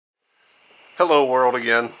Hello world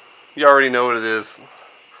again. You already know what it is.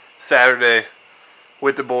 Saturday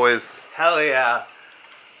with the boys. Hell yeah.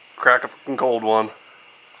 Crack a fucking cold one.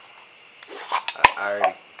 I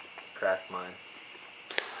already cracked mine.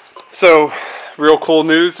 So, real cool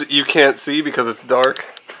news that you can't see because it's dark.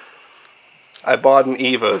 I bought an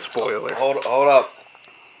Evo spoiler. Hold up.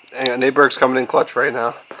 Hang on, Nate Burke's coming in clutch right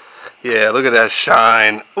now. Yeah, look at that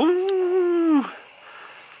shine. Ooh.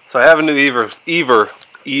 So I have a new Evo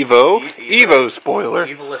spoiler.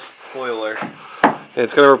 Evilest spoiler. And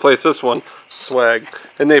it's going to replace this one. Swag.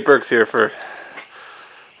 And Nate Burke's here for...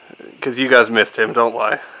 Because you guys missed him, don't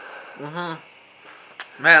lie.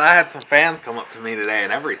 Mm-hmm. Man, I had some fans come up to me today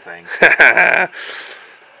and everything.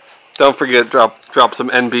 Don't forget, drop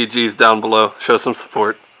some NBGs down below. Show some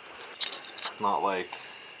support. It's not like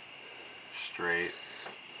straight.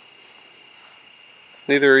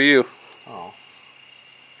 Neither are you. Oh.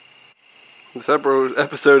 This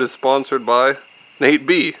episode is sponsored by Nate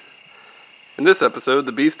B. In this episode,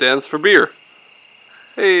 the B stands for beer.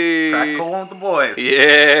 Hey. Crack cool with the boys.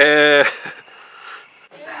 Yeah.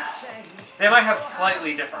 They might have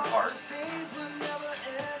slightly different parts.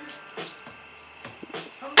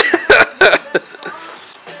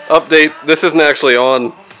 Update. This isn't actually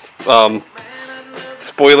on.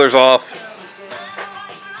 Spoilers off.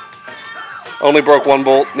 Only broke one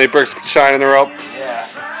bolt. Nate Burke's shining her up. Yeah.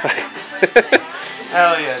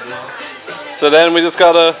 Hell yeah, dude. So then we just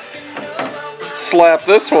gotta slap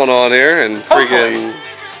this one on here and freaking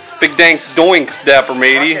big dank doinks, dapper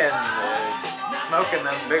matey. Smoking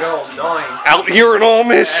them big old doinks. Out here in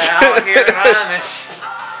Amish. Yeah, out here in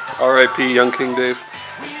Amish. R.I.P. Young King Dave.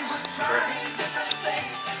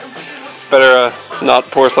 Better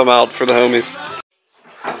not pour some out for the homies.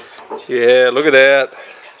 Yeah, look at that.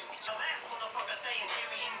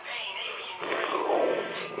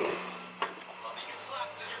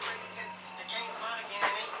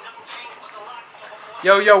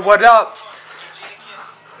 Yo, what up?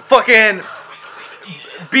 Fucking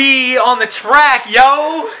B on the track,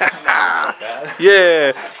 yo!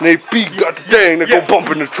 Yeah, Nate B got the thing that go bump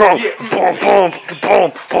in the trunk. Yeah. Bump, bump,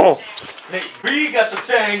 bump, bump. Nate B got the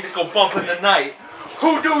thing that go bump in the night.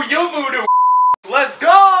 Who do you voodoo? Let's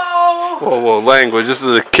go! Whoa, language. This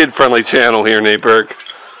is a kid-friendly channel here, Nate Burke.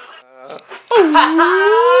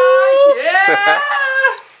 Yeah!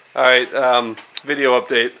 Alright, video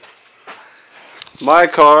update. My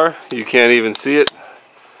car, you can't even see it.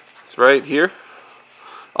 It's right here.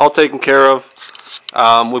 All taken care of.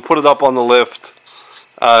 We put it up on the lift.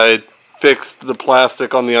 I fixed the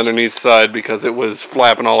plastic on the underneath side because it was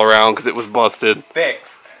flapping all around because it was busted.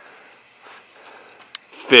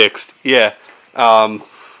 Fixed, yeah.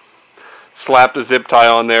 Slapped a zip tie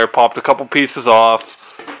on there, popped a couple pieces off.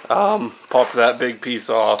 Popped that big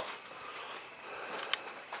piece off.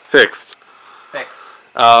 Fixed.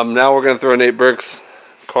 Now we're going to throw Nate Burke's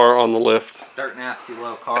car on the lift. Dirt nasty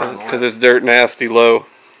low car. Because it's dirt nasty low.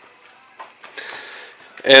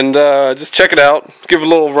 And just check it out. Give it a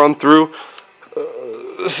little run through.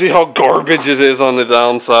 See how garbage it is on the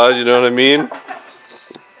downside, you know what I mean?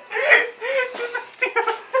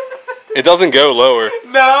 It doesn't go lower.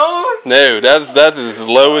 No, that's as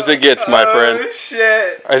low as it gets, my friend. Oh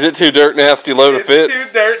shit. Is it too dirt nasty low to fit? It's too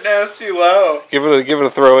dirt nasty low. Give it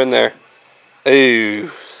a throw in there.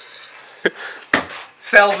 Ooh.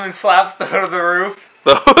 Salesman slaps the hood of the roof.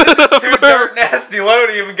 It's Too dirt nasty low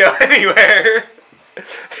to even go anywhere.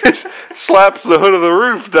 Slaps the hood of the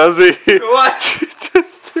roof, does he? What?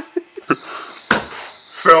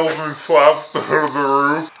 Salesman slaps the hood of the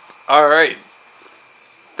roof. Alright.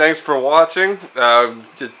 Thanks for watching.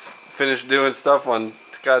 Just finished doing stuff on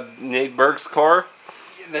Nate Burke's car.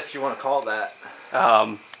 If you want to call it that.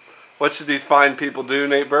 What should these fine people do,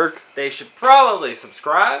 Nate Burke? They should probably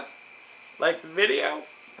subscribe, like the video,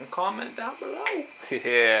 and comment down below.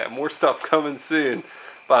 Yeah, more stuff coming soon.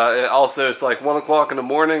 But also, it's like 1 o'clock in the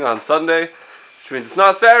morning on Sunday, which means it's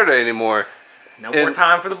not Saturday anymore. No more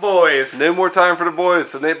time for the boys. No more time for the boys,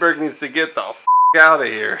 so Nate Burke needs to get the f*** out of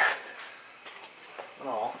here.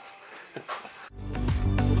 Oh.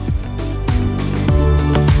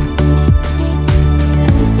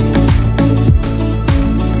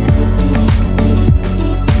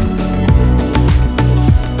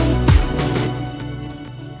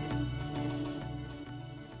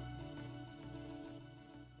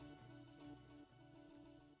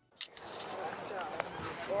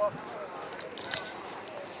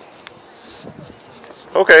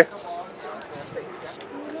 Okay.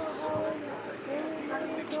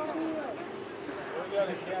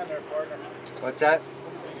 What's that?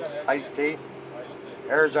 Iced tea?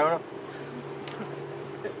 Arizona?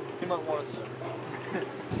 You might want to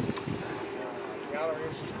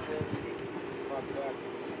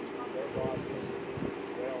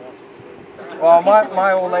Well,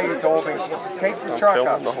 my old lady told me, she said, take the truck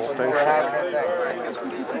up. The whole thing. We're having that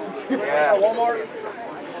thing. Yeah. Walmart.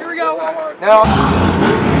 Here we go, Walmart. No.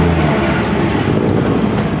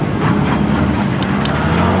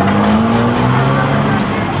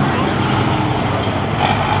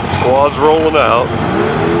 Squad's rolling out.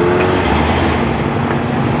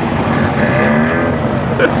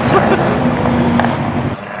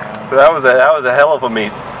 So that was a hell of a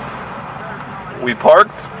meet. We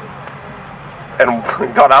parked and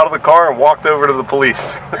got out of the car and walked over to the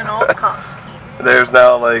police. And all the cops came. There's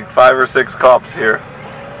now like 5 or 6 cops here.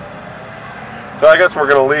 So I guess we're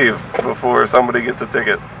gonna leave before somebody gets a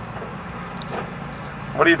ticket.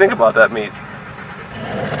 What do you think about that meet?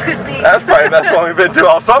 Could be. That's probably the best one we've been to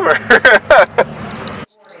all summer.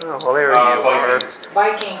 Oh, well, there you are.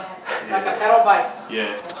 Biking, like a pedal bike.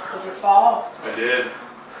 Yeah, Did you fall? I did.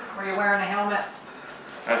 Were you wearing a helmet?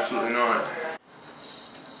 Absolutely not.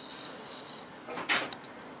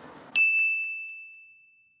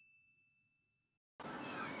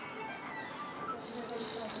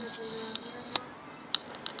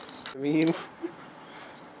 I mean,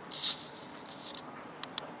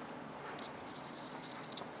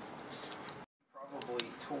 Probably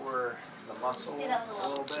tore the muscle a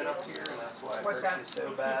little bit up here, and that's why it hurts you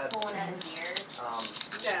so bad. No.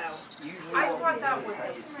 Usually I what thought we that do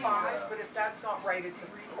was is a spot, but if that's not right, it's a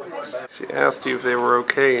 3/4. she asked you if they were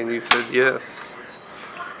okay and you said yes.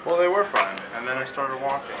 Well, they were fine, and then I started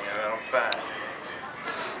walking, and then I'm fat.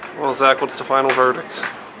 Well, Zach, what's the final verdict?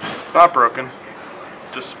 It's not broken,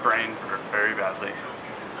 just sprained very badly.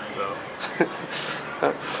 So.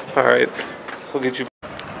 Alright, we'll get you.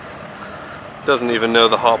 Doesn't even know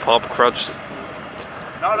the hop crutch.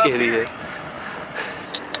 Not up Idiot.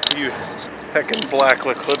 You heckin'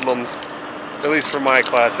 blacklick hoodlums, at least for my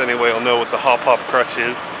class anyway, will know what the hop crutch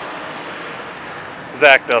is.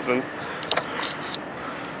 Zach doesn't.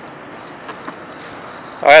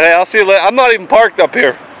 Alright, hey, I'll see you later. I'm not even parked up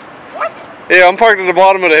here. What? Yeah, I'm parked at the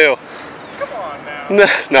bottom of the hill. Come on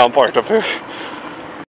now. No, I'm parked up here.